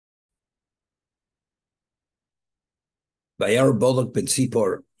Vayar Bolak ben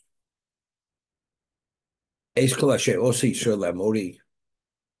Sipor, Eskol Asher Osi Sur Lamori.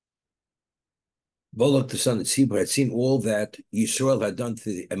 Bolak, the son of Sipor, had seen all that Yisrael had done to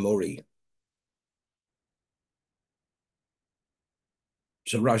the Amori.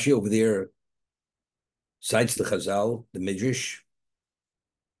 So Rashi over there cites the Chazal, the Midrash.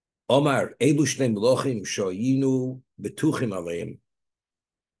 Omar, Elu Shnei Melochim Shoyinu Betuchim Aleim.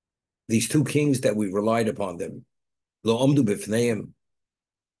 These two kings that we relied upon them, Lo Omdu Bifneim,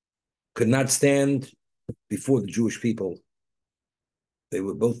 could not stand before the Jewish people. They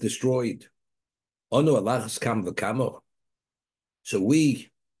were both destroyed. Ono Alachas Kam V'Kamo. So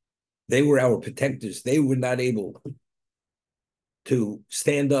they were our protectors. They were not able to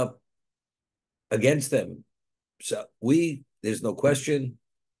stand up against them. So there's no question,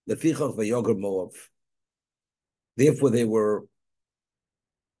 the Fichach Vayoger Moav. Therefore,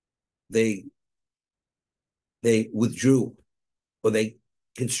 they withdrew, or they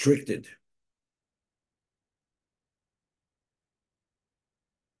constricted.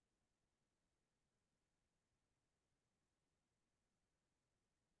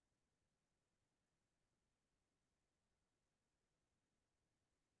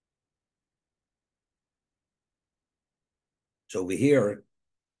 So over here,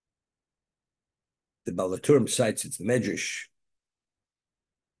 the Balaturim cites its Medrash.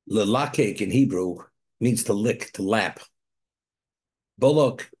 Lelakek in Hebrew means to lick, to lap.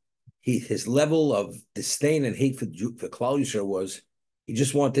 Bolok, his level of disdain and hate for Klal Yisrael was, he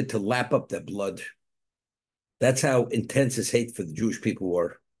just wanted to lap up that blood. That's how intense his hate for the Jewish people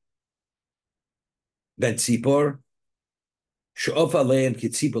were. Ben Tzipor, She'of aleim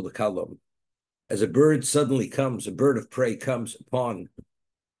kitzipor l'kalom. As a bird suddenly comes, a bird of prey comes upon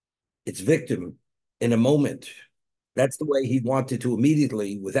its victim in a moment. That's the way he wanted to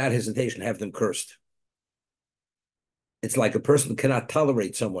immediately, without hesitation, have them cursed. It's like a person cannot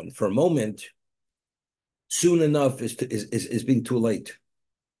tolerate someone for a moment. Soon enough is being too late.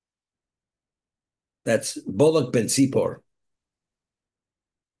 That's Bolak ben Sipor.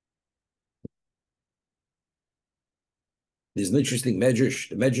 There's an interesting Medrash.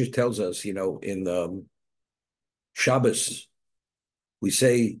 The Medrash tells us, in Shabbos, we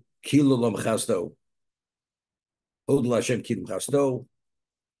say, Kilu lam chasto, Od Lashem kilu chasto,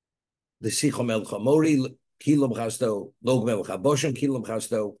 the Sichom el Chamori, Kilam chasto, Log mel Chaboshem Kilam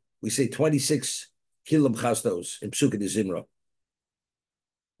chasto. We say 26 Kilam chastos in Psukkah de Zimra.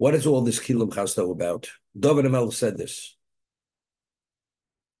 What is all this Kilam chasto about? David HaMelech said this.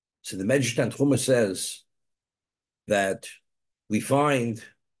 So the Medrash Tanchuma says that we find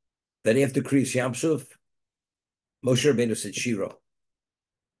that after Kriyas Yamsuf, Moshe Rabbeinu said Shira.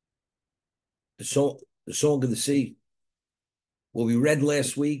 The song of the sea, what we read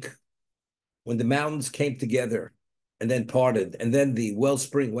last week, when the mountains came together and then parted, and then the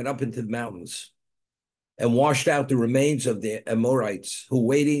wellspring went up into the mountains and washed out the remains of the Amorites who were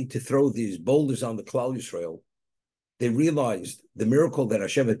waiting to throw these boulders on the Klal Yisrael. They realized the miracle that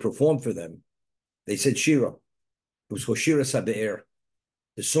Hashem had performed for them. They said Shira. It was called Shira Sabe'er,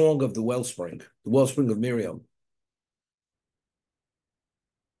 the song of the wellspring of Miriam.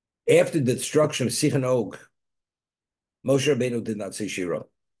 After the destruction of Sichon Og, Moshe Rabbeinu did not say Shira.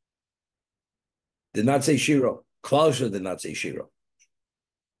 Did not say Shira. Klal Yisrael did not say Shira.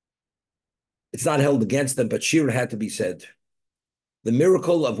 It's not held against them, but Shira had to be said. The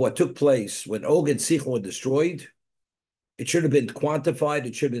miracle of what took place when Og and Sichon were destroyed, it should have been quantified,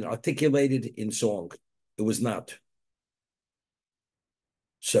 it should have been articulated in song. It was not.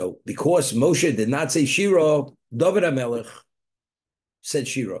 So, because Moshe did not say Shira, David HaMelech said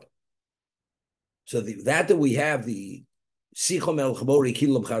Shira. So that we have the Sichom el Chabori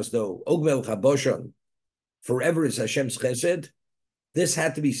Kilam Chazdo, Og mel Chaboshan, forever is Hashem's chesed. This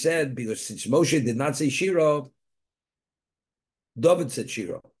had to be said because since Moshe did not say Shira, David said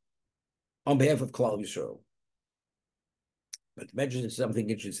Shira on behalf of Klal Yisrael. But imagine something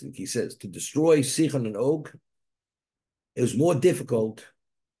interesting. He says to destroy Sichon and Og, it was more difficult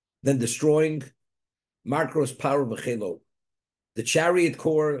than destroying Markos Paro V'Chelo, the chariot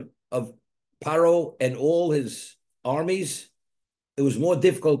corps of Paro and all his armies. It was more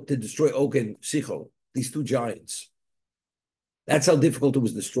difficult to destroy Og and Sichon, these two giants. That's how difficult it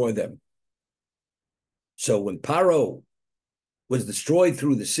was to destroy them. So when Paro was destroyed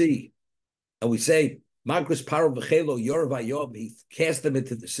through the sea, and we say, Markos Paro V'Chelo Yor Vayom, he cast them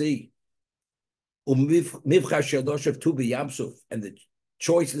into the sea. And the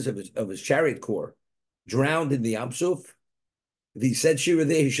choices of his chariot corps drowned in the Yamsuf. If he said Shira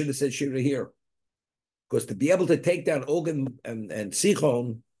there, he should have said Shira here. Because to be able to take down Og and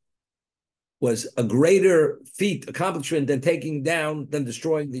Sichon, was a greater feat, accomplishment than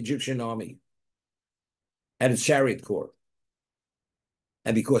destroying the Egyptian army and its chariot corps.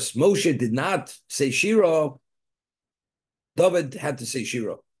 And because Moshe did not say Shira, David had to say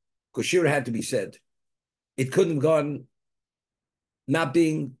Shira, because Shira had to be said. It couldn't have gone not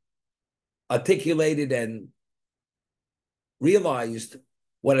being articulated and realized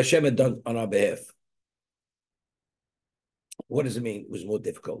what Hashem had done on our behalf. What does it mean? It was more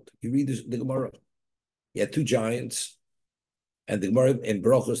difficult. You read the Gemara. You had two giants, and the Gemara in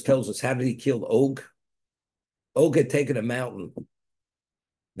Brachos tells us, how did he kill Og? Og had taken a mountain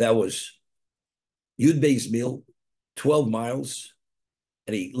that was Yud Beis Mil, 12 miles,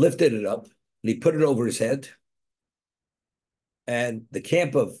 and he lifted it up, and he put it over his head. And the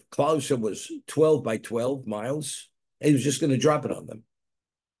camp of Klausha was 12 by 12 miles, and he was just going to drop it on them.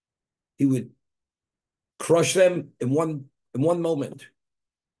 He would crush them in one moment.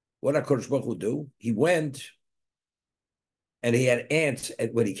 What HaKadosh Baruch Hu do? He went, and he had ants.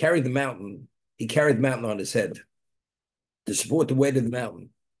 And when he carried the mountain on his head to support the weight of the mountain.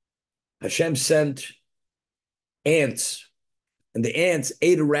 Hashem sent ants, and the ants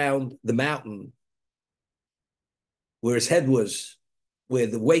ate around the mountain where his head was, where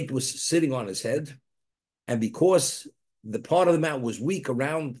the weight was sitting on his head. And because the part of the mountain was weak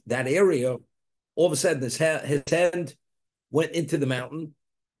around that area, all of a sudden his hand went into the mountain,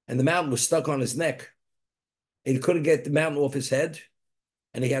 and the mountain was stuck on his neck. And he couldn't get the mountain off his head.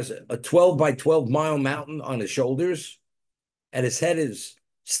 And he has a 12 by 12 mile mountain on his shoulders, and his head is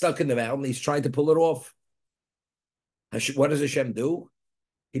stuck in the mountain. He's trying to pull it off. What does Hashem do?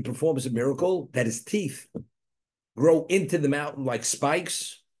 He performs a miracle that his teeth grow into the mountain like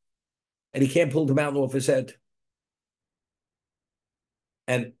spikes, and he can't pull the mountain off his head.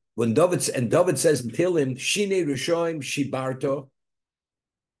 And when David says in Tehillim, Shine Rishoim Shibarto,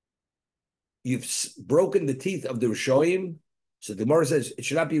 you've broken the teeth of the Rishoim. So the Gemara says it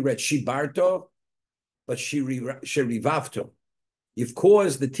should not be read Shibarto, but Shirivavto. You've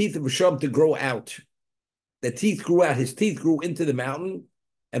caused the teeth of Rishoim to grow out. The teeth grew out. His teeth grew into the mountain,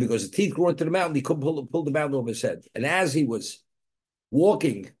 and because the teeth grew into the mountain, he couldn't pull the mountain over his head. And as he was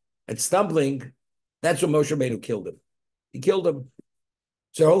walking and stumbling, that's when Moshe Rabbeinu killed him. He killed him.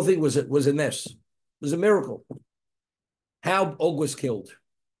 So the whole thing was a ness. It was a miracle. How Og was killed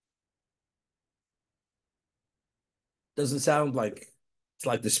doesn't sound like it's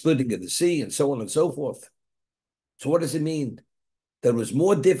like the splitting of the sea and so on and so forth. So what does it mean? That it was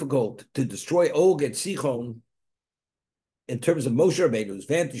more difficult to destroy Og and Sichon in terms of Moshe Rabbeinu's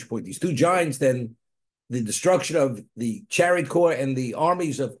vantage point, these two giants, than the destruction of the chariot corps and the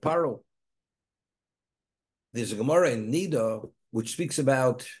armies of Paro. There's a Gemara in Nida which speaks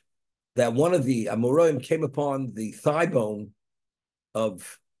about that one of the Amoraim came upon the thigh bone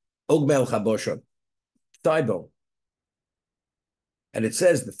of Og Melech HaBashan, thigh bone. And it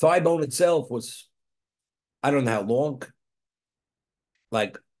says the thigh bone itself was, I don't know how long,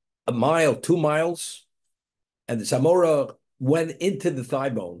 like a mile, 2 miles. And the Samora went into the thigh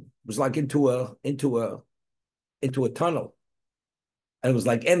bone. It was like into a tunnel. And it was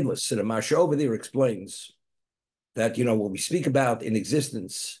like endless. And the Marsha over there explains that, when we speak about in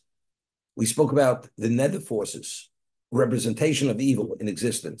existence, we spoke about the nether forces, representation of evil in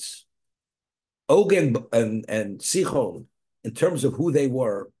existence. Og and Sichon, in terms of who they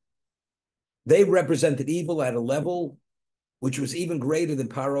were, they represented evil at a level which was even greater than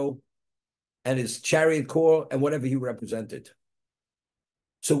Paro and his chariot corps and whatever he represented.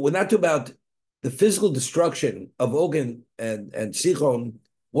 So we're not talking about the physical destruction of Og and Sichon.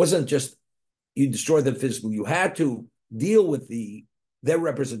 Wasn't just you destroy them physically. You had to deal with their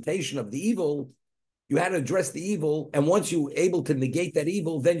representation of the evil. You had to address the evil, and once you were able to negate that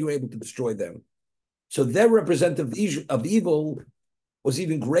evil, then you were able to destroy them. So their representative of evil was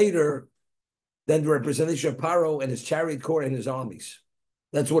even greater than the representation of Paro and his chariot corps and his armies.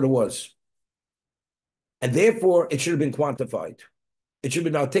 That's what it was. And therefore, it should have been quantified. It should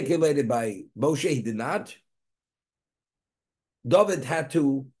have been articulated by Moshe. He did not. David had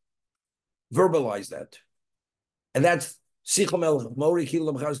to verbalize that. And that's Sichel Melech Mori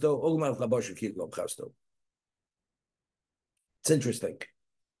Kilam Chazdo, Og Melech HaBashan Kilam Chazdo. It's interesting.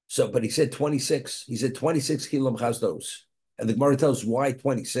 So, but he said 26. He said 26 Kilam Chazdos. And the Gemara tells why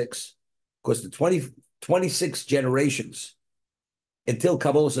 26. Because the 26 generations until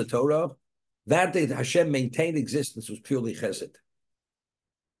Kabbalah Torah, that day Hashem maintained existence was purely chesed.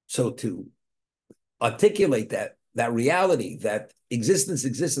 So to articulate that reality, that existence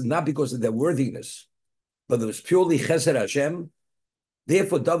existed not because of their worthiness, but it was purely chesed Hashem.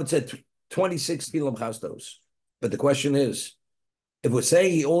 Therefore, David said 26 Kilam Chasdos. But the question is, If we're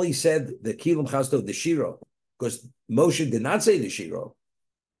saying he only said the Kilim Chasto, the Shira, because Moshe did not say the Shira,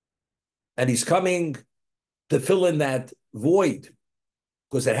 and he's coming to fill in that void,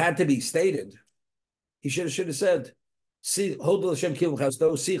 because it had to be stated, he should have said, "See, hold Hashem Kilim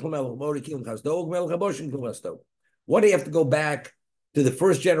Chasto, Sich Melech Mori Kilim Chasto, Melech Haboshim Kilim Chasto." Why do you have to go back to the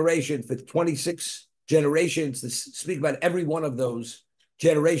first generation for 26 generations to speak about every one of those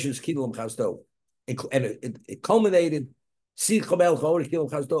generations Kilim Chasto? And it culminated. Then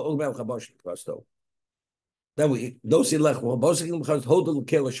we that's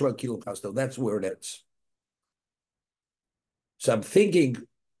where it ends. So I'm thinking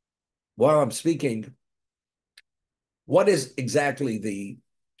while I'm speaking, what is exactly the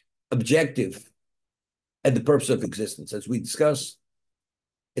objective and the purpose of existence? As we discussed,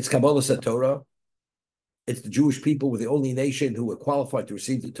 it's Kabbalah Torah. It's the Jewish people were the only nation who were qualified to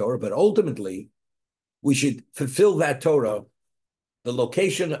receive the Torah, but ultimately we should fulfill that Torah. The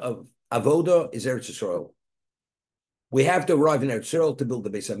location of Avoda is Eretz Yisrael. We have to arrive in Eretz Yisrael to build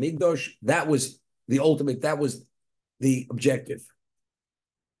the Beis Hamikdash. That was the ultimate, that was the objective.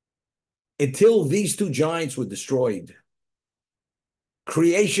 Until these two giants were destroyed,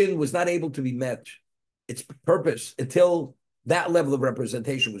 creation was not able to be met. Its purpose, until that level of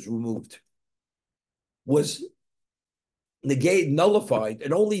representation was removed, was negated, nullified,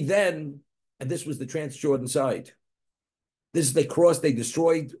 and only then, and this was the Trans-Jordan side. This is they crossed, they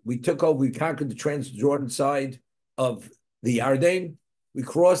destroyed, we took over, we conquered the Trans-Jordan side of the Yarden. We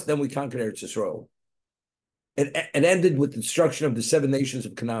crossed, then we conquered Eretz Yisrael. It ended with the destruction of the 7 nations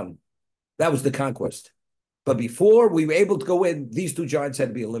of Canaan. That was the conquest. But before we were able to go in, these two giants had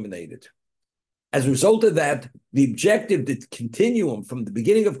to be eliminated. As a result of that, the objective, the continuum from the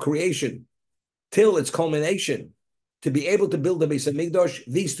beginning of creation till its culmination, to be able to build the Beis Hamikdash,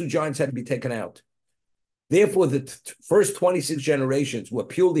 these two giants had to be taken out. Therefore, the first 26 generations were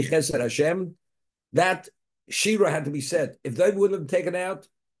purely Chesed Hashem. That Shira had to be said. If they would have been taken out,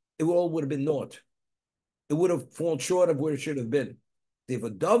 it all would have been naught. It would have fallen short of where it should have been.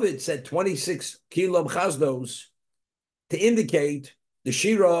 Therefore, David said 26 Kilam Chazdos to indicate the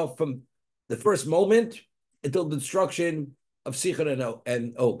Shira from the first moment until the destruction of Sichon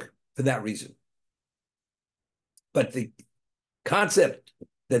and Og, for that reason. But the concept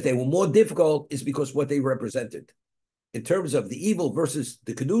that they were more difficult is because what they represented. In terms of the evil versus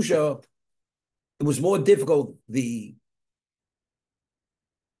the Kedusha, it was more difficult. The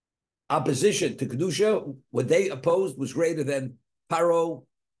opposition to Kedusha, what they opposed was greater than Paro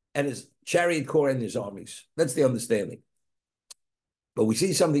and his chariot corps and his armies. That's the understanding. But we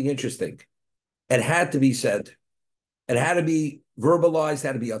see something interesting. It had to be said. It had to be verbalized,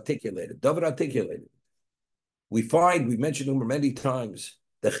 had to be articulated. David articulated. We mentioned him many times,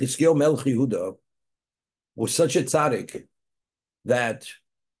 that Chizkiyahu Melech Yehuda was such a tzaddik that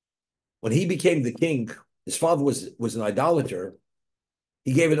when he became the king, his father was an idolater.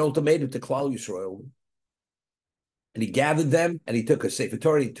 He gave an ultimatum to Klal Yisrael, and he gathered them, and he took a Sefer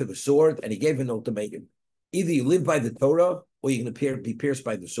Torah, he took a sword, and he gave an ultimatum. Either you live by the Torah, or you're going to be pierced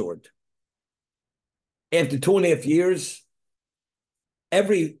by the sword. After 2.5 years,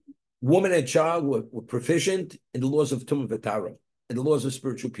 every woman and child were proficient in the laws of Tumah V'Tara, in the laws of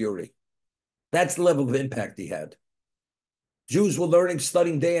spiritual purity. That's the level of impact he had. Jews were learning,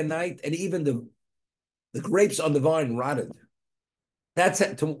 studying day and night, and even the grapes on the vine rotted. That's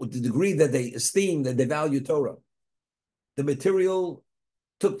to the degree that they esteemed and they value Torah. The material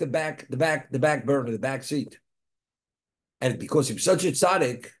took the back burner, the back seat. And because he was such a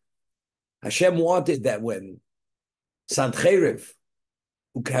tzaddik, Hashem wanted that when Sancheriv,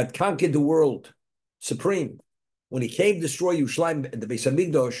 who had conquered the world supreme, when he came to destroy Yerushalayim and the Beis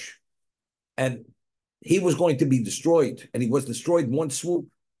Hamikdash, and he was going to be destroyed, and he was destroyed in one swoop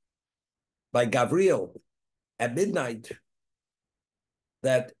by Gabriel at midnight,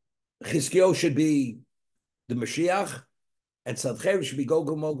 that Chizkiyahu should be the Mashiach, and Sancheriv should be Gog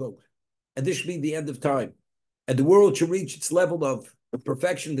and Magog, and this should be the end of time, and the world should reach its level of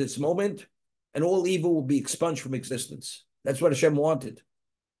perfection this moment, and all evil will be expunged from existence. That's what Hashem wanted.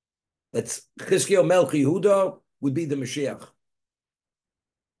 That's Chizkiyahu Melech Yehuda would be the Mashiach.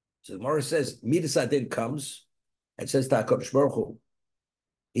 So the Gemara says, Midas Adin comes and says to HaKadosh Baruch Hu,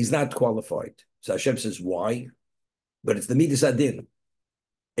 he's not qualified. So Hashem says, why? But it's the Midas Adin.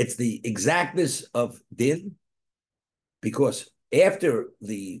 It's the exactness of Din, because after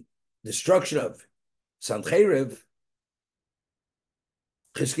the destruction of Sancheriv,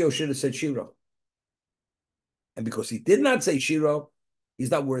 Chizkiyahu should have said Shira. And because he did not say Shira,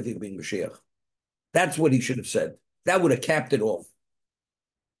 he's not worthy of being Mashiach. That's what he should have said. That would have capped it off.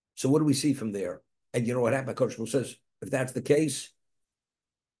 So what do we see from there? And you know what happened? Coach says, if that's the case,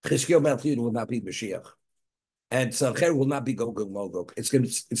 Chizkiyahu Melech Yehuda will not be Mashiach, and Sancher will not be Gog and Magog. It's going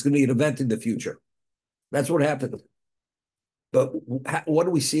to be an event in the future. That's what happened. But what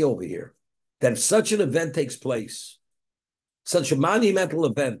do we see over here? That if such an event takes place, such a monumental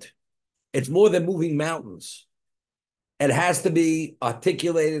event, it's more than moving mountains. It has to be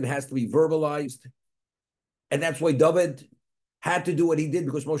articulated, it has to be verbalized. And that's why David had to do what he did,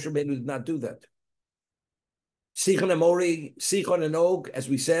 because Moshe Rabbeinu did not do that. Sichon and Mori, Sichon and Og, as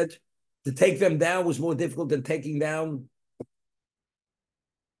we said, to take them down was more difficult than taking down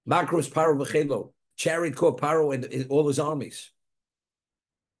Makros Paro V'chelo, chariot caught Paro and all his armies.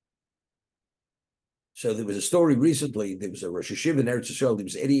 So there was a story recently. There was a Rosh Hashiva in Eretz Yisrael. He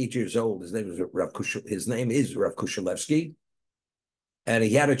was 88 years old. His name is Rav Kushelevsky, and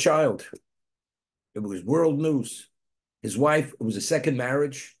he had a child. It was world news. His wife, it was a second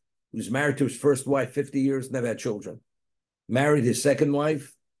marriage. He was married to his first wife 50 years, never had children. Married his second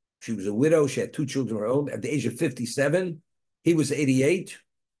wife. She was a widow. She had 2 children of her own. At the age of 57, he was 88,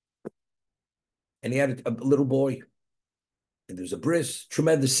 and he had a little boy. And there was a bris,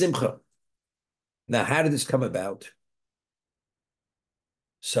 tremendous simcha. Now, how did this come about?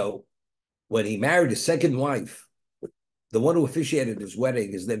 So, when he married his second wife, the one who officiated his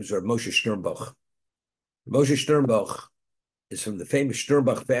wedding, his name is Rav Moshe Sternbach. Moshe Sternbach is from the famous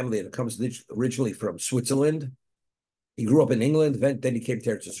Sternbach family, and it comes originally from Switzerland. He grew up in England, then he came to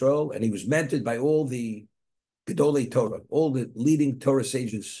Eretz Yisrael, and he was mentored by all the Gedolei Torah, all the leading Torah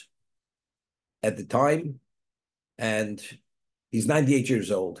sages at the time. And he's 98 years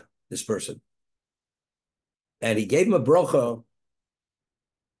old, this person. And he gave him a bracha.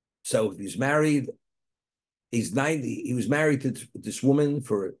 So he's married. He's 90. He was married to this woman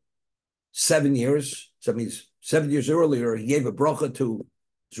for 7 years. So that means 7 years earlier, he gave a bracha to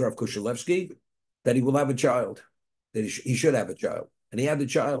Rav Kushelevsky that he will have a child, that he should have a child. And he had the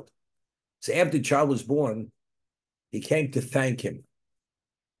child. So after the child was born, he came to thank him.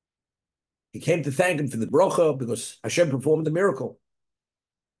 He came to thank him for the bracha because Hashem performed the miracle.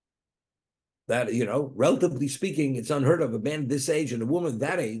 That, relatively speaking, it's unheard of. A man this age and a woman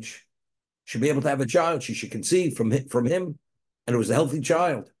that age should be able to have a child. She should conceive from him, and it was a healthy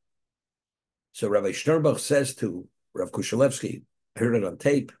child. So Rabbi Sternbach says to Rav Kushelevsky, I heard it on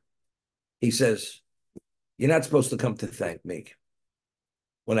tape, he says, you're not supposed to come to thank me.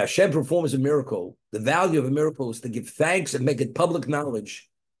 When Hashem performs a miracle, the value of a miracle is to give thanks and make it public knowledge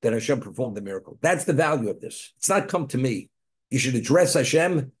that Hashem performed the miracle. That's the value of this. It's not come to me. You should address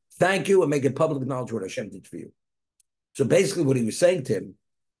Hashem, thank you, and make it public knowledge what Hashem did for you. So basically what he was saying to him,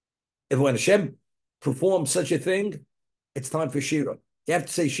 if when Hashem performs such a thing, it's time for Shira. You have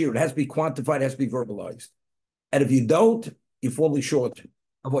to say Shira. It has to be quantified, it has to be verbalized. And if you don't, you're falling short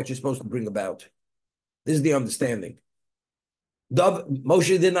of what you're supposed to bring about. This is the understanding.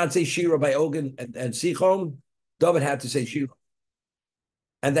 Moshe did not say Shira by Ogun and Sichon. David had to say Shira.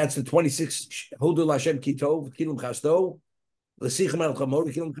 And that's the 26, Hodu Lashem Kitov, Kilum Chasto, L'Sichem El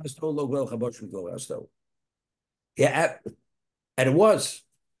Chamor, Kilum Chasto, Lo Vel Chabosh Mikol Chasto. Yeah, and it was.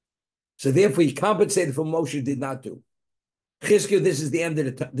 So therefore, he compensated for what Moshe did not do. Chizkiyahu, this is the end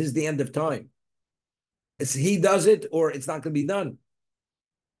of this is the end of time. He does it, or it's not going to be done.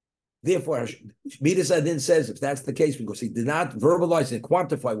 Therefore, Midas Adin says, if that's the case, because he did not verbalize and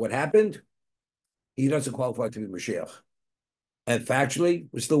quantify what happened, he doesn't qualify to be Mashiach. And factually,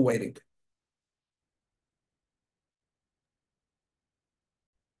 we're still waiting.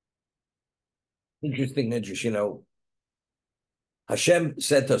 Interesting, Hashem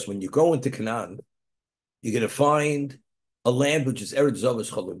said to us, when you go into Canaan, you're going to find a land which is Eretz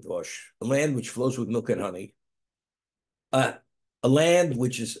Zavos Cholim Dvash, a land which flows with milk and honey, a land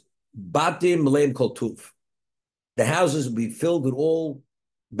which is Batim Meleim Kol Tuv. The houses will be filled with all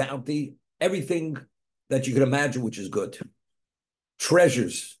bounty, everything that you can imagine which is good.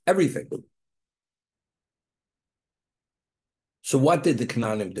 Treasures, everything. So what did the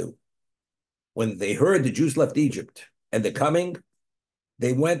Canaanim do? When they heard the Jews left Egypt and they're coming,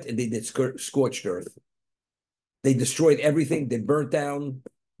 they went and they did scorched earth. They destroyed everything. They burnt down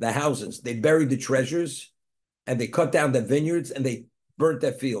the houses. They buried the treasures, and they cut down the vineyards, and they burnt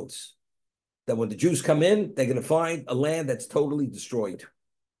their fields. That when the Jews come in, they're going to find a land that's totally destroyed.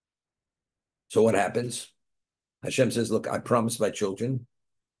 So what happens? Hashem says, look, I promised my children,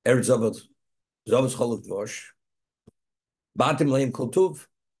 Eretz Zavos Cholav Dvosh, Batim Leim Kol Tuv.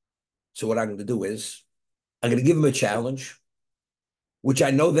 So what I'm going to do is, I'm going to give them a challenge, which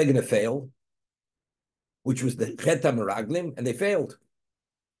I know they're going to fail, which was the Chet HaMeraglim, and they failed.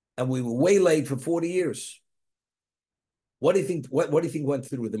 And we were way late for 40 years. What do you think? What do you think went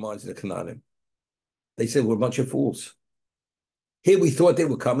through the minds of the Canaanim? They said we're a bunch of fools. Here we thought they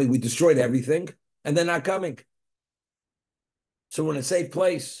were coming. We destroyed everything, and they're not coming. So we're in a safe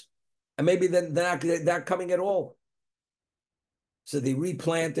place. And maybe they're not coming at all. So they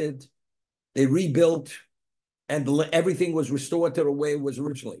replanted, they rebuilt, and everything was restored to the way it was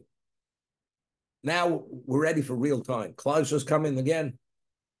originally. Now we're ready for real time. Clouds just coming again.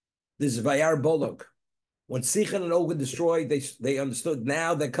 This is Vayar Bolog. When Sichon and Og were destroyed, they understood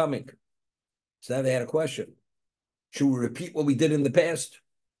now they're coming. So now they had a question. Should we repeat what we did in the past?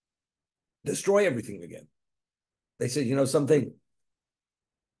 Destroy everything again. They said, you know something?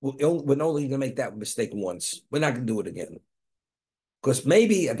 We're only going to make that mistake once. We're not going to do it again. Because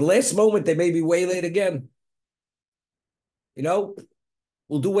maybe at the last moment, they may be waylaid again. You know,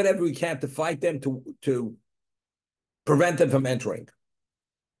 we'll do whatever we can to fight them, to prevent them from entering.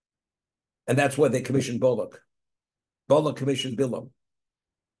 And that's why they commissioned Bolak. Bolak commissioned Bilam.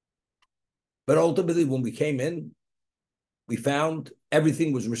 But ultimately, when we came in, we found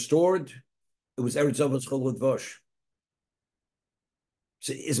everything was restored. It was Eretz Avos Chol Vosh.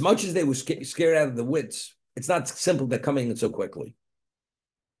 So as much as they were scared out of the wits, it's not simple they're coming in so quickly.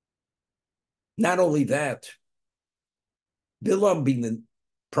 Not only that, Bilam being the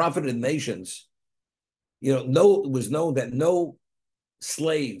prophet of the nations, it was known that no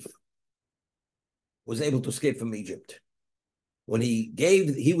slave was able to escape from Egypt. When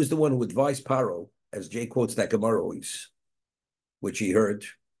he was the one who advised Paro, as Jay quotes that Gemara, which he heard,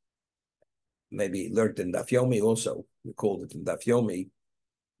 maybe learned in Daf Yomi also, we called it in Daf Yomi,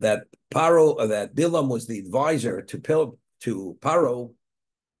 that Bilam was the advisor to Paro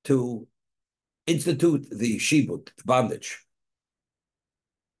to institute the shibut, bondage.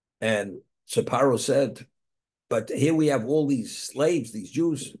 And so Paro said, but here we have all these slaves, these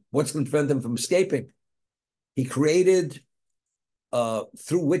Jews, what's going to prevent them from escaping? He created,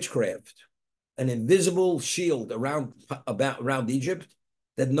 through witchcraft, an invisible shield around Egypt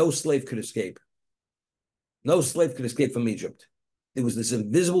that no slave could escape. No slave could escape from Egypt. There was this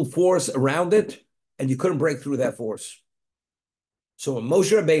invisible force around it, and you couldn't break through that force. So when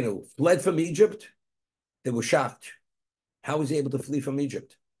Moshe Rabbeinu fled from Egypt, they were shocked. How was he able to flee from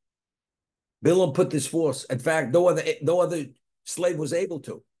Egypt? Bilam put this force. In fact, no other slave was able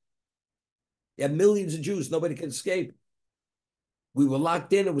to. You had millions of Jews. Nobody could escape. We were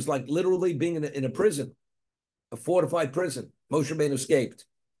locked in. It was like literally being in a prison, a fortified prison. Moshe Rabbeinu escaped.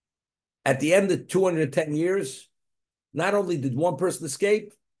 At the end of 210 years, not only did one person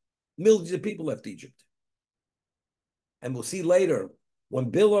escape, millions of people left Egypt. And we'll see later, when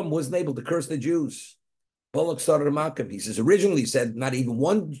Bilam wasn't able to curse the Jews, Balak started a mock him. He says, originally he said, not even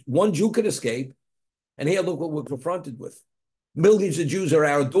one Jew could escape. And here, look what we're confronted with. Millions of Jews are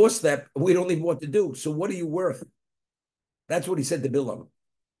at our doorstep. We don't even know what to do. So what are you worth? That's what he said to Bilam.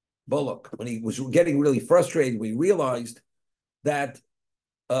 Balak, when he was getting really frustrated, we realized that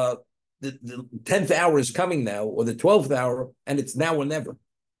the 10th hour is coming now, or the 12th hour, and it's now or never.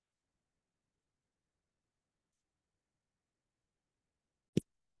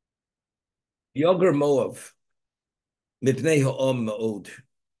 Yoger Moav, Mipnei Ha'om Ma'od,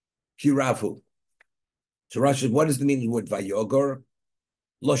 Hiravu. So Rashi says, what does the meaning of the word Vayoger?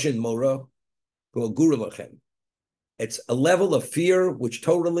 Loshen Mora, Guru Lachem. It's a level of fear which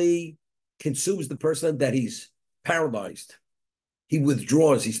totally consumes the person, that he's paralyzed. He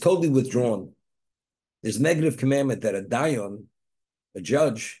withdraws. He's totally withdrawn. There's a negative commandment that a dayan, a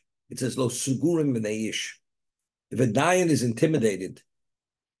judge, it says, Lo Sugurim B'neish. If a dayan is intimidated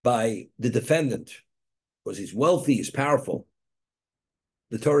by the defendant, because he's wealthy, he's powerful,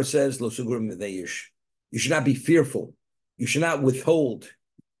 the Torah says, Lo Sugurim B'neish. You should not be fearful. You should not withhold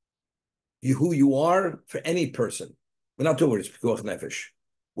who you are for any person. We're not talking about it's pikuach nefesh,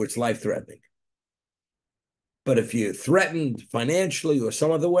 where it's life-threatening. But if you're threatened financially or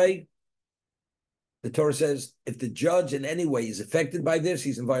some other way, the Torah says, if the judge in any way is affected by this,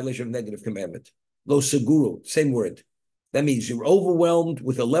 he's in violation of negative commandment. Lo seguru, same word. That means you're overwhelmed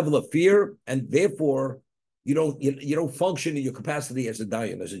with a level of fear, and therefore you don't function in your capacity as a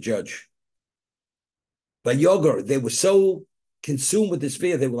dayan, as a judge. By Yogar, they were so consumed with this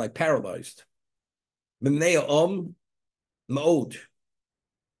fear, they were like paralyzed. Mimnei Ma'od,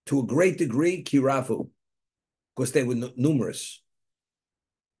 to a great degree, Kirafu, because they were numerous.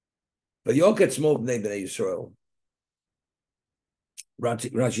 But Yoket Smol Bnei Yisrael.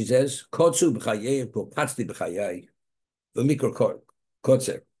 Rashi says, Kotsu b'chayei patzti b'chayei v'mikro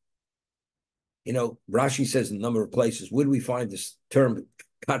kotzer. Rashi says in a number of places, where do we find this term,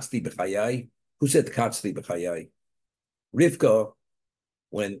 katzti b'chayei? Who said katzti b'chayei? Rivka,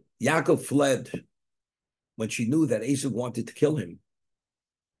 when Yaakov fled, when she knew that Esau wanted to kill him,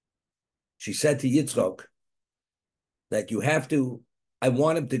 she said to Yitzchak, that you have to, I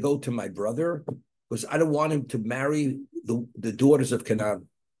want him to go to my brother because I don't want him to marry the daughters of Canaan,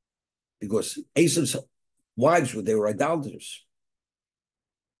 because Esau's wives they were idolaters.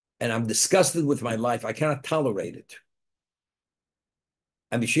 And I'm disgusted with my life. I cannot tolerate it.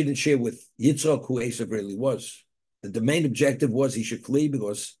 I mean, she didn't share with Yitzhak who Esau really was. The main objective was he should flee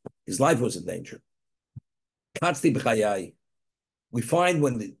because his life was in danger. We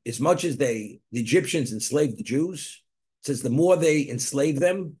find as much as the Egyptians enslaved the Jews, it says the more they enslaved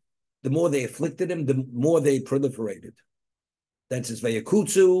them, the more they afflicted them, the more they proliferated. That says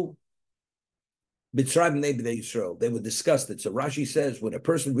Vayakutsu, Mitzrayim Bnei Yisrael. They were disgusted. So Rashi says when a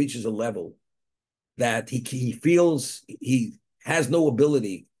person reaches a level that he feels he has no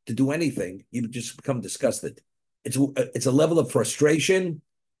ability to do anything, you just become disgusted. It's a level of frustration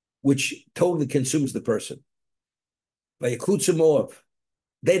which totally consumes the person. Vayakutsu Moav.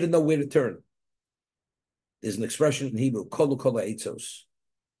 They didn't know where to turn. There's an expression in Hebrew, kolu kol ha'etzos,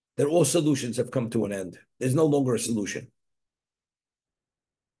 that all solutions have come to an end. There's no longer a solution.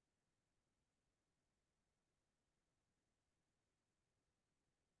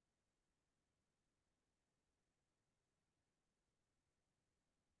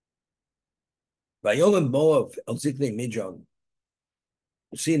 Vayolem Moav el Ziknei Midjan.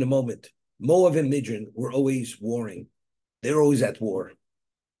 We'll see in a moment. Moav and Midjan were always warring. They're always at war.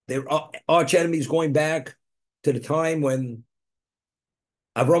 They're arch enemies going back to the time when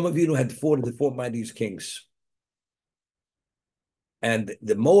Avram Avinu had fought the four mightiest kings. And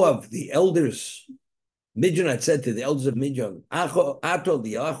the Moab, the elders, Midjan had said to the elders of Midjan, Acho ato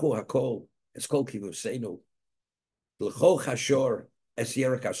liachu hakol, es kol kivusenu, l'cho chashor es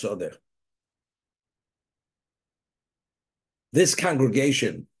yerek hasoder. This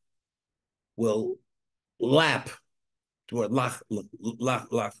congregation will lap toward will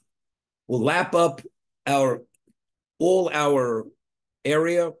lap up all our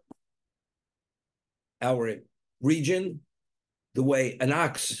area, our region, the way an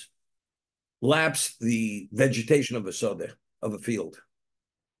ox laps the vegetation of a soda, of a field.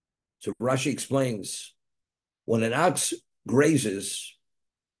 So Rashi explains, when an ox grazes,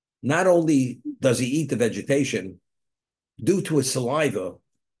 not only does he eat the vegetation, due to his saliva,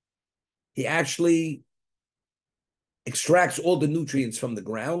 he actually extracts all the nutrients from the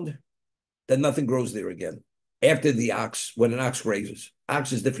ground, then nothing grows there again. After the ox, when an ox grazes,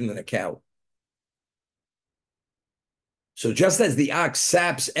 ox is different than a cow. So just as the ox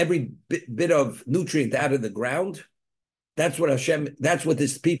saps every bit of nutrient out of the ground, that's what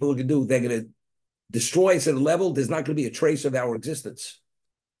this people are going to do. They're going to destroy us at a level, there's not going to be a trace of our existence.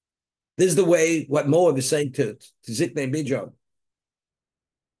 This is the way what Moab is saying to Ziknei Midjan.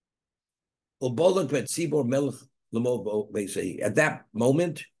 At that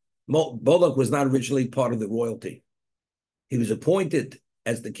moment, Balak was not originally part of the royalty. He was appointed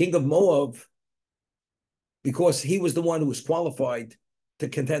as the king of Moab because he was the one who was qualified to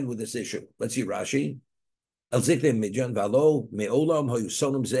contend with this issue. Let's see Rashi. Moab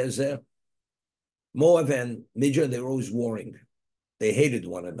and Midjan, they were always warring. They hated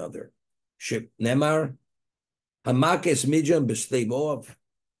one another. Nemar, Hamakes Midjan b'stei Moab.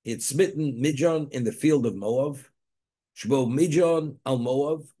 It's smitten Midjan in the field of Moab. Shbo Midjan al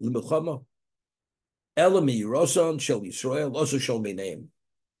Moab l'milchama. Elami Rosan shel Yisrael also shall be named.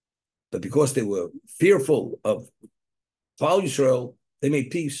 But because they were fearful of Klal Yisrael, they made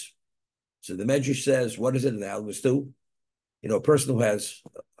peace. So the Medrash says, what is it analogous to? You know, a person who has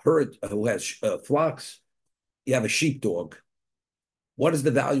flocks, you have a sheepdog. What is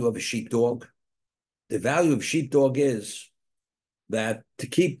the value of a sheepdog? The value of sheepdog is that to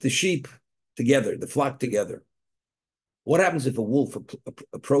keep the sheep together, the flock together. What happens if a wolf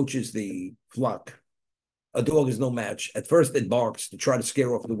approaches the flock? A dog is no match. At first it barks to try to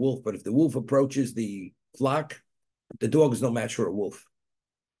scare off the wolf, but if the wolf approaches the flock, the dog is no match for a wolf.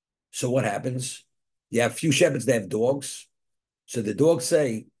 So what happens? You have few shepherds, they have dogs. So the dogs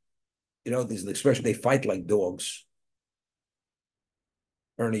say, you know, there's an expression, they fight like dogs.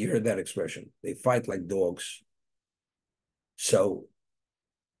 Ernie, you heard that expression. They fight like dogs. So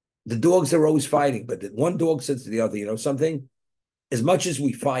the dogs are always fighting, but one dog says to the other, you know something? As much as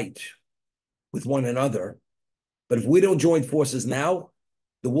we fight with one another, but if we don't join forces now,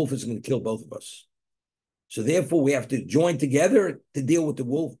 the wolf is going to kill both of us. So therefore, we have to join together to deal with the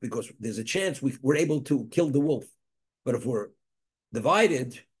wolf, because there's a chance we're able to kill the wolf. But if we're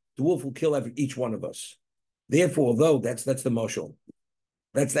divided, the wolf will kill each one of us. Therefore, although that's the mashal,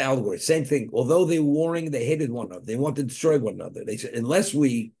 that's the allegory. Same thing. Although they were warring, they hated one another. They wanted to destroy one another. They said, unless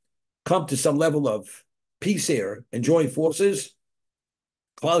we come to some level of peace here and join forces,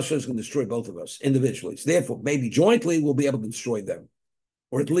 Klal Yisrael is going to destroy both of us individually. So therefore, maybe jointly we'll be able to destroy them,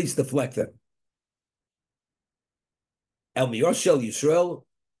 or at least deflect them. El Miyoshel Yisrael,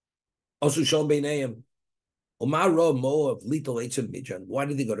 also Shalom Beineim. Omar Mo of Little Eitzim Midjan. Why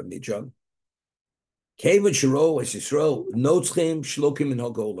did they go to Midjan? Kevin Shiro as Yisrael, Notzchem Shlokim and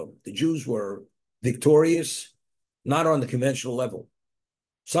Hagolam. The Jews were victorious, not on the conventional level.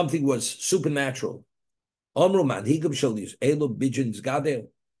 Something was supernatural. Omru Manhigam Shalis, Elo Bijin's Gadel.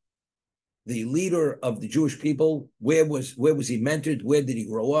 The leader of the Jewish people, where was he mentored? Where did he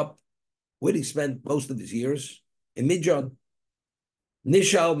grow up? Where did he spend most of his years? In Midjan.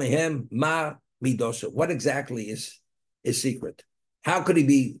 Nishal Mehem Ma Midosa. What exactly is his secret? How could he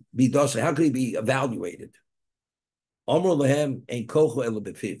be Midosa? How could he be evaluated? Omru Lehem Ein Kocho Elo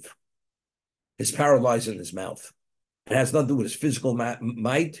Befiv. His power lies in his mouth. It has nothing to do with his physical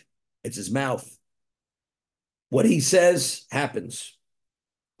might. It's his mouth. What he says happens.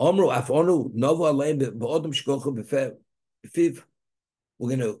 We're going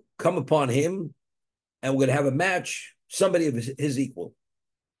to come upon him and we're going to have a match, somebody of his equal.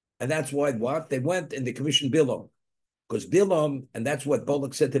 And that's why what? They went and they commissioned Bilam. Because Bilam, and that's what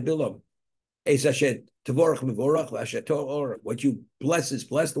Balak said to Bilam, what you bless is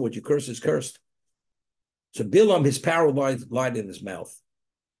blessed, and what you curse is cursed. So Bilam, his power lied in his mouth.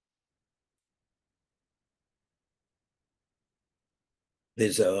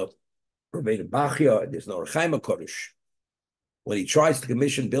 There's a Rabbeinu Bachya, there's no Rechaim HaKodesh. When he tries to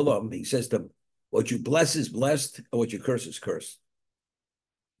commission Bilam, he says to him, what you bless is blessed, and what you curse is cursed.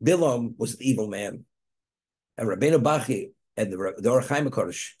 Bilam was an evil man. And Rabbeinu Bachya and the Rechaim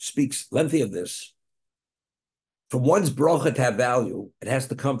HaKodesh speaks lengthy of this. For one's bracha to have value, it has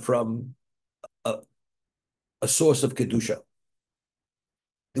to come from a source of kedusha.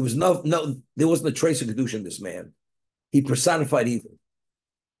 There was there wasn't a trace of kedusha in this man. He personified evil.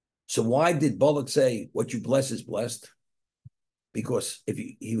 So why did Balak say, what you bless is blessed? Because if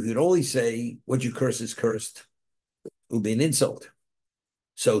he could only say, what you curse is cursed, it would be an insult.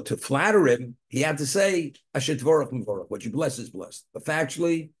 So to flatter him, he had to say, Asher Tvorach Mvorach, what you bless is blessed. But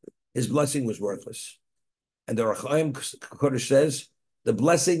factually, his blessing was worthless. And the Rechaim Kodesh says, the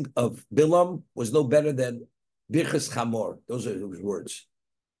blessing of Bilam was no better than Birchas Chamor. Those are his words.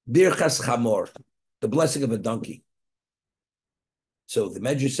 Birchas Chamor, the blessing of a donkey. So the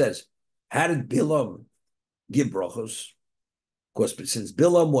Medrash says, how did Bilam give brachos? Of course, but since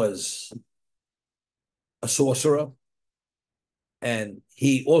Bilam was a sorcerer, and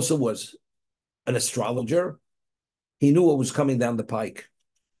he also was an astrologer, he knew what was coming down the pike.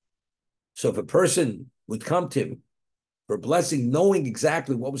 So if a person would come to him for a blessing, knowing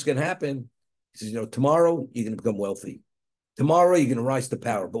exactly what was going to happen, he says, tomorrow you're going to become wealthy. Tomorrow you're going to rise to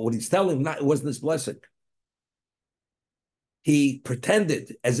power. But what he's telling him, it wasn't this blessing. He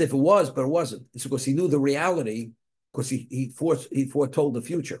pretended as if it was, but it wasn't. It's because he knew the reality, because he foretold the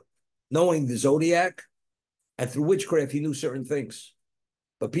future, knowing the zodiac, and through witchcraft he knew certain things.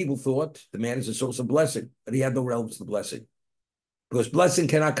 But people thought the man is a source of blessing, but he had no relevance to blessing, because blessing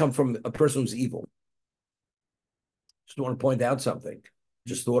cannot come from a person who's evil. Just want to point out something.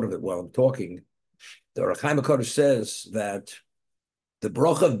 Just thought of it while I'm talking. The Rechaim HaKodesh says that the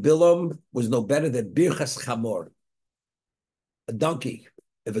bracha of Bilam was no better than Birchas Chamor, a donkey.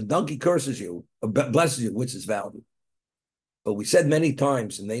 If a donkey curses you or blesses you, what's its value? But we said many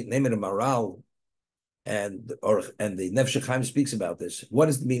times, and they name it a Maral, and the Nefesh Chaim speaks about this. What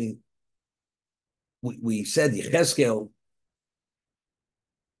is the meaning? We said Yecheskel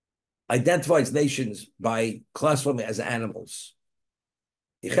identifies nations by classifying them as animals.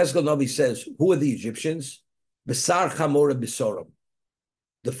 Yecheskel Navi says, who are the Egyptians? Besar Chamor Besorim.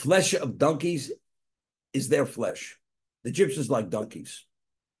 The flesh of donkeys is their flesh. The Egyptians like donkeys.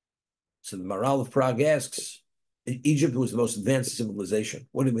 So the Maral of Prague asks, Egypt was the most advanced civilization.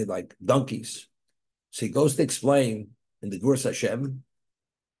 What do you mean, like donkeys? So he goes to explain in the Gvur Hashem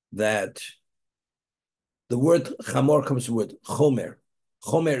that the word chamor comes from the word chomer.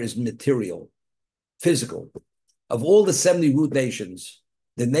 Chomer is material, physical. Of all the 70 root nations,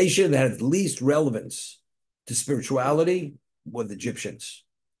 the nation that had the least relevance to spirituality were the Egyptians.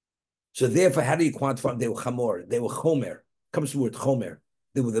 So therefore, how do you quantify them? They were chamor, they were chomer. Comes from the word chomer.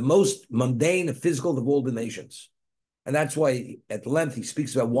 They were the most mundane and physical of all the nations. And that's why, at length, he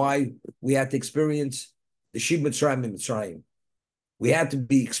speaks about why we had to experience the Shib Mitzrayim and Mitzrayim. We had to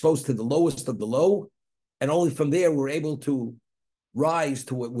be exposed to the lowest of the low, and only from there we're able to rise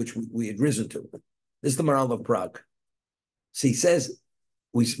to which we had risen to. This is the Maral of Prague. So he says,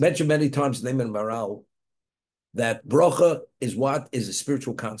 we mentioned many times in the name of Maral, that bracha is what is a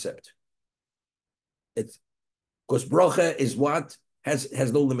spiritual concept. It's because bracha is what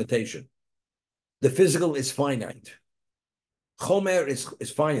has no limitation. The physical is finite. Chomer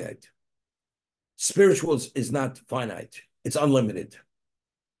is finite. Spiritual is not finite. It's unlimited.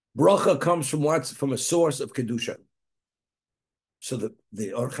 Bracha comes from what's from a source of kedusha. So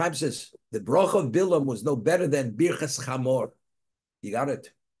the Or Chaim says the bracha of Bilam was no better than birchas chamor. You got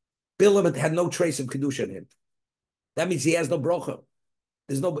it. Bilam had no trace of kedusha in him. That means he has no bracha.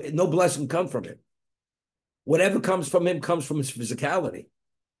 There's no blessing come from him. Whatever comes from him comes from his physicality.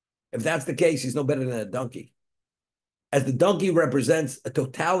 If that's the case, he's no better than a donkey. As the donkey represents a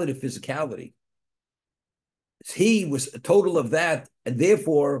totality of physicality. He was a total of that, and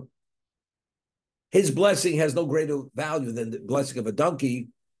therefore his blessing has no greater value than the blessing of a donkey,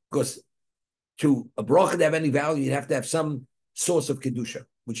 because to a bracha to have any value, you'd have to have some source of kedusha,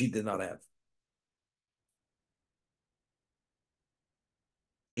 which he did not have.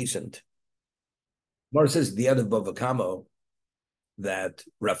 Decent. Mar says the other Bava Kama that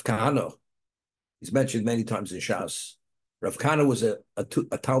Rav Kahana, he's mentioned many times in Shas. Rav Kahana was a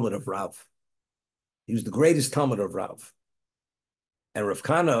Talmud of Rav. He was the greatest Talmud of Rav. And Rav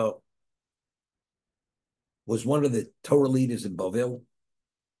Kahana was one of the Torah leaders in Bavel.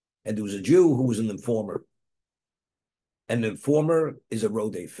 And there was a Jew who was an informer. And the informer is a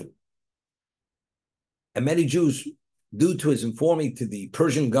rodef. And many Jews, due to his informing to the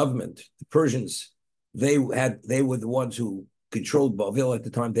Persian government, the Persians, they were the ones who controlled Bavel at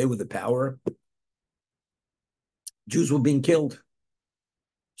the time. They were the power. Jews were being killed.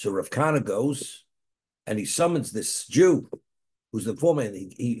 So Rav Kahana goes and he summons this Jew who's the informant.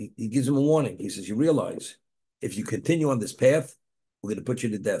 And he gives him a warning. He says, you realize if you continue on this path, we're going to put you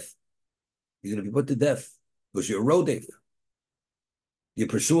to death. You're going to be put to death because you're a rodef. You're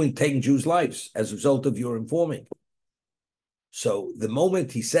pursuing taking Jews' lives as a result of your informing. So the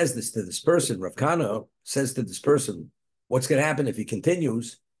moment he says this to this person, Rav Kahana says to this person, what's going to happen if he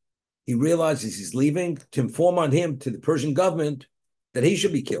continues? He realizes he's leaving to inform on him to the Persian government that he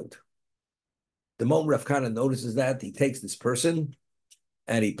should be killed. The moment Rav Kahana notices that, he takes this person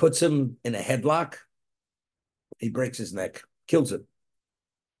and he puts him in a headlock. He breaks his neck, kills him.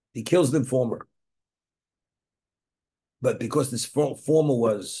 He kills the informer. But because this informer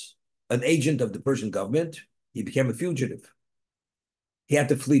was an agent of the Persian government, he became a fugitive. He had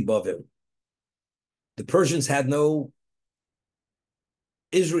to flee Bavel. The Persians had no...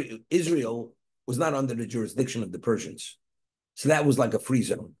 Israel was not under the jurisdiction of the Persians. So that was like a free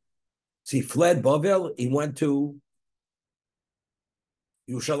zone. So he fled Bavel. He went to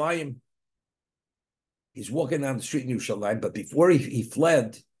Yerushalayim. He's walking down the street in Yerushalayim, but before he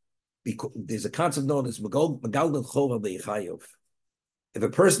fled, there's a concept known as Megalgal Chol Le'Chayev. If a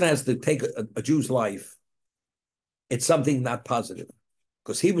person has to take a Jew's life, it's something not positive,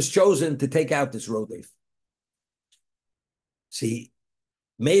 because he was chosen to take out this rodef. So he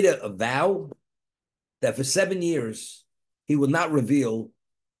made a vow that for 7 years he will not reveal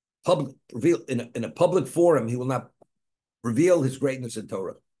in a public forum. He will not reveal his greatness in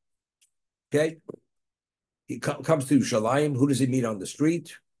Torah. Okay, he comes to Yerushalayim. Who does he meet on the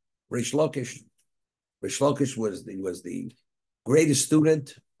street? Reish Lakish. Reish Lakish was the greatest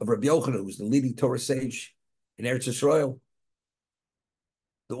student of Rabbi Yochanan, who was the leading Torah sage in Eretz Yisrael,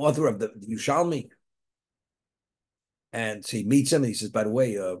 the author of the Yushalmi. And so he meets him and he says, by the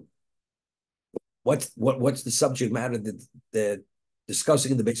way, what's the subject matter that they're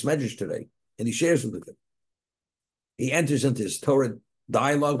discussing in the Beis Medrash today? And he shares it with him. He enters into his Torah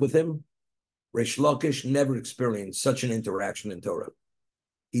dialogue with him. Reish Lakish never experienced such an interaction in Torah.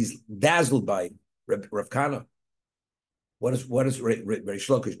 He's dazzled by Rav Kahana. What does Reish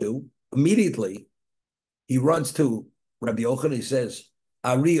Lakish do? Immediately, he runs to Rabbi Yochanan. He says,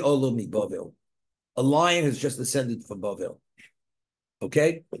 Ari Olo mi Bavel. A lion has just descended from Bavel.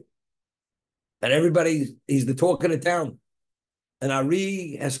 Okay? And everybody, he's the talk of the town. And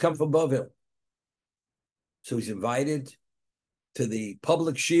Ari has come from Bavel. So he's invited to the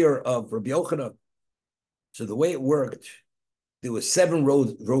public shir of Rabbi Yochanan. So the way it worked, there were 7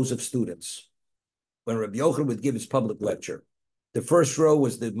 rows of students when Rabbi Yochanan would give his public lecture. The first row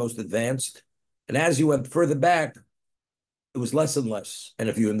was the most advanced. And as you went further back, it was less and less. And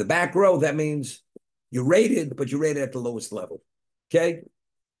if you're in the back row, that means you're rated, but you're rated at the lowest level. Okay?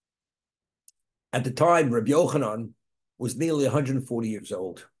 At the time, Rabbi Yochanan was nearly 140 years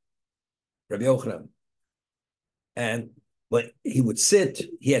old. Rabbi Yochanan. And when he would sit,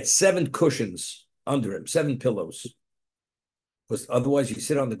 he had 7 cushions under him, 7 pillows. Because otherwise you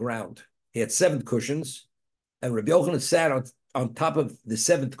sit on the ground. He had 7 cushions, and Rabbi Yochanan sat on top of the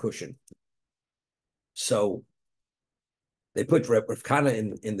 7th cushion. So they put Rav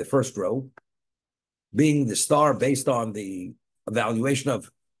Kahana in the first row, being the star based on the evaluation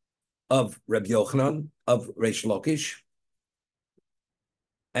of Reb Yochanan, of Reish Lakish.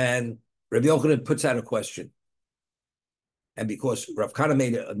 And Reb Yochanan puts out a question. And because Rav Kana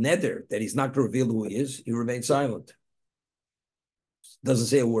made a neder that he's not going to reveal who he is, he remained silent. Doesn't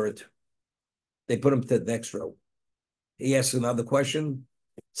say a word. They put him to the next row. He asks another question.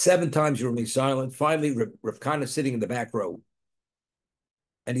 7 times he remains silent. Finally, Rav Kana is sitting in the back row.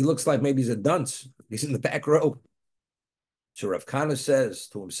 And he looks like maybe he's a dunce. He's in the back row. So Rav Kana says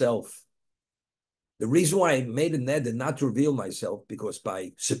to himself, the reason why I made a neder not to reveal myself, because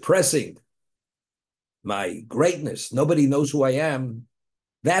by suppressing my greatness, nobody knows who I am,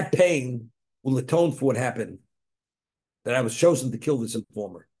 that pain will atone for what happened, that I was chosen to kill this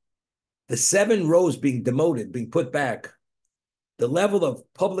informer. The 7 rows being demoted, being put back, the level of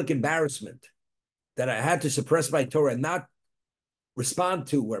public embarrassment that I had to suppress my Torah and not respond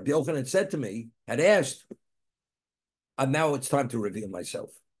to where Yochanan had said to me, had asked, and now it's time to reveal myself.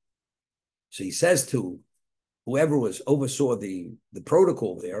 So he says to whoever oversaw the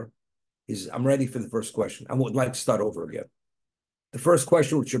protocol there, I'm ready for the first question. I would like to start over again. The first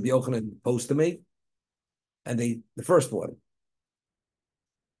question which Rabbi Yochanan posed to me, and the first one,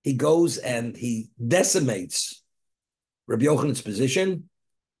 he goes and he decimates Rabbi Yochanan's position.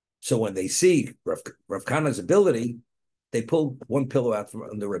 So when they see Rav Kana's ability, they pull one pillow out from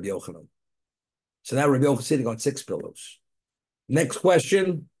under Rabbi Yochanan. So now Rabbi Yochanan's sitting on 6 pillows. Next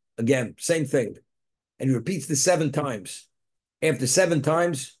question, again, same thing. And he repeats this 7 times. After 7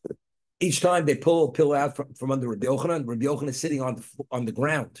 times, each time they pull a pillow out from under Rabbi Yochanan. Rabbi Yochanan is sitting on the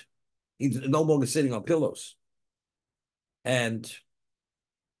ground. He's no longer sitting on pillows. And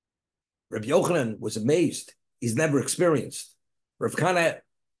Rabbi Yochanan was amazed. He's never experienced. Rav Kana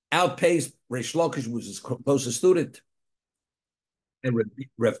outpaced Reish Lakish, was his closest student. And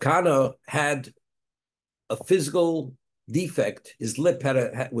Rav Kana had a physical defect. His lip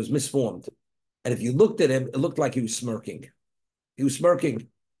was misformed. And if you looked at him, it looked like he was smirking. He was smirking.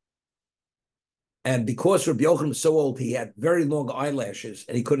 And because Rabbi Yochanan was so old, he had very long eyelashes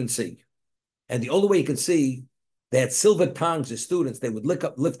and he couldn't see. And the only way he could see, they had silver tongs as students. They would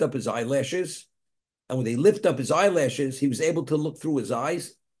lift up his eyelashes. And when they lift up his eyelashes, he was able to look through his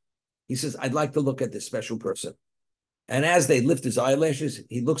eyes. He says, I'd like to look at this special person. And as they lift his eyelashes,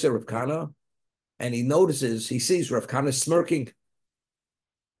 he looks at Rav Kana and he sees Rav Kana smirking.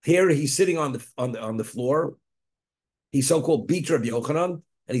 Here he's sitting on the floor. He so-called beat Rabbi Yochanan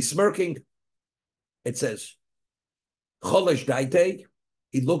and he's smirking. It says, Cholesh daite.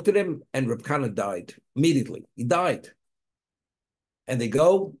 He looked at him and Rav Kana died immediately. He died. And they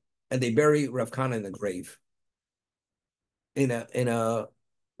go and they bury Rav Kana in a grave. In a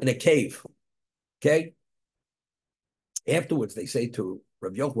cave. Okay? Afterwards, they say to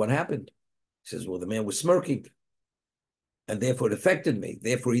Rav Yochanan, what happened? He says, well, the man was smirking. And therefore it affected me.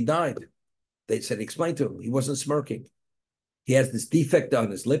 Therefore he died. They said, explain to him. He wasn't smirking. He has this defect on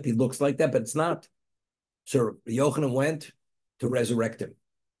his lip. He looks like that, but it's not. So Yochanan went to resurrect him.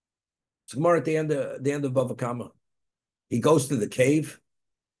 It's Gemara at the end of Bava Kama. He goes to the cave.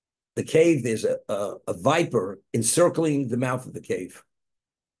 The cave, there's a viper encircling the mouth of the cave.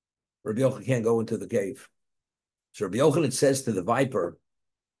 Rabbi Yochanan can't go into the cave. So Rabbi Yochanan says to the viper,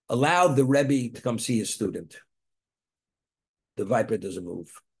 allow the Rebbe to come see his student. The viper doesn't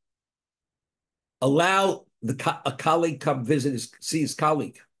move. Allow a colleague come see his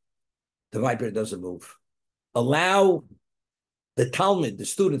colleague. The viper doesn't move. Allow the Talmud, the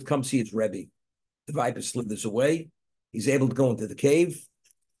student, come see his Rebbe. The viper slithers away. He's able to go into the cave,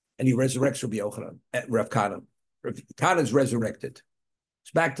 and he resurrects Rabbi Yochanan, Rav Kana. Rav Kana is resurrected.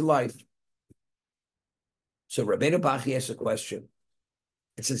 It's back to life. So Rabbeinu Bachi asks a question.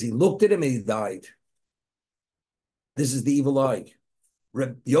 It says he looked at him and he died. This is the evil eye.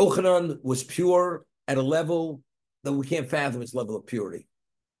 Rabbi Yochanan was pure at a level that we can't fathom his level of purity.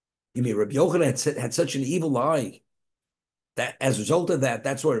 You mean Rabbi Yochanan had such an evil eye that as a result of that,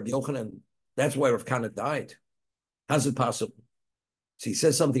 that's why Rav Kana died. How's it possible? So he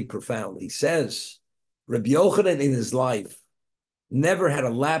says something profound. He says, Rabbi Yochanan in his life never had a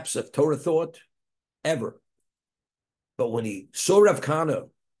lapse of Torah thought, ever. But when he saw Rav Kana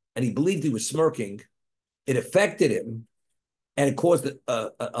and he believed he was smirking, it affected him and it caused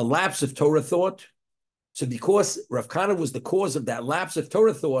a lapse of Torah thought. So because Rav Kana was the cause of that lapse of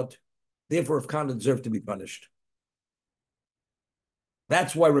Torah thought, therefore Rav Kana deserved to be punished.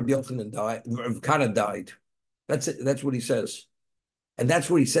 That's why Rav Kana died. That's it. That's what he says. And that's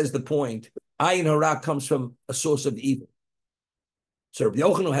where he says the point. Ayin hara comes from a source of evil. So Rabbi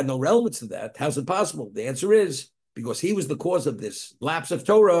Yochanan had no relevance to that. How's it possible? The answer is because he was the cause of this lapse of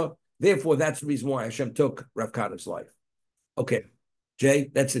Torah. Therefore, that's the reason why Hashem took Rav Kana's life. Okay, Jay,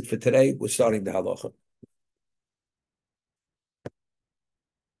 that's it for today. We're starting the halacha.